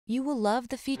You will love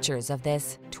the features of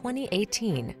this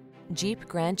 2018 Jeep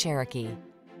Grand Cherokee.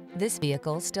 This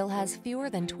vehicle still has fewer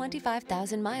than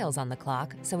 25,000 miles on the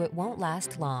clock, so it won't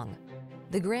last long.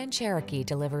 The Grand Cherokee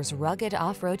delivers rugged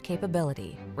off-road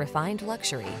capability, refined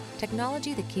luxury,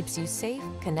 technology that keeps you safe,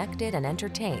 connected, and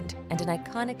entertained, and an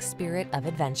iconic spirit of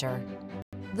adventure.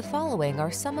 The following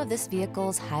are some of this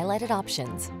vehicle's highlighted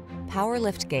options: power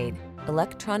liftgate,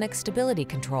 electronic stability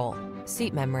control,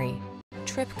 seat memory,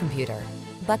 trip computer,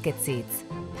 bucket seats,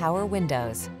 power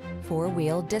windows,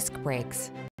 four-wheel disc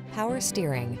brakes, power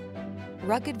steering.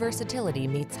 Rugged versatility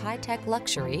meets high-tech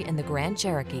luxury in the Grand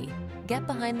Cherokee. Get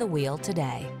behind the wheel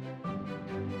today.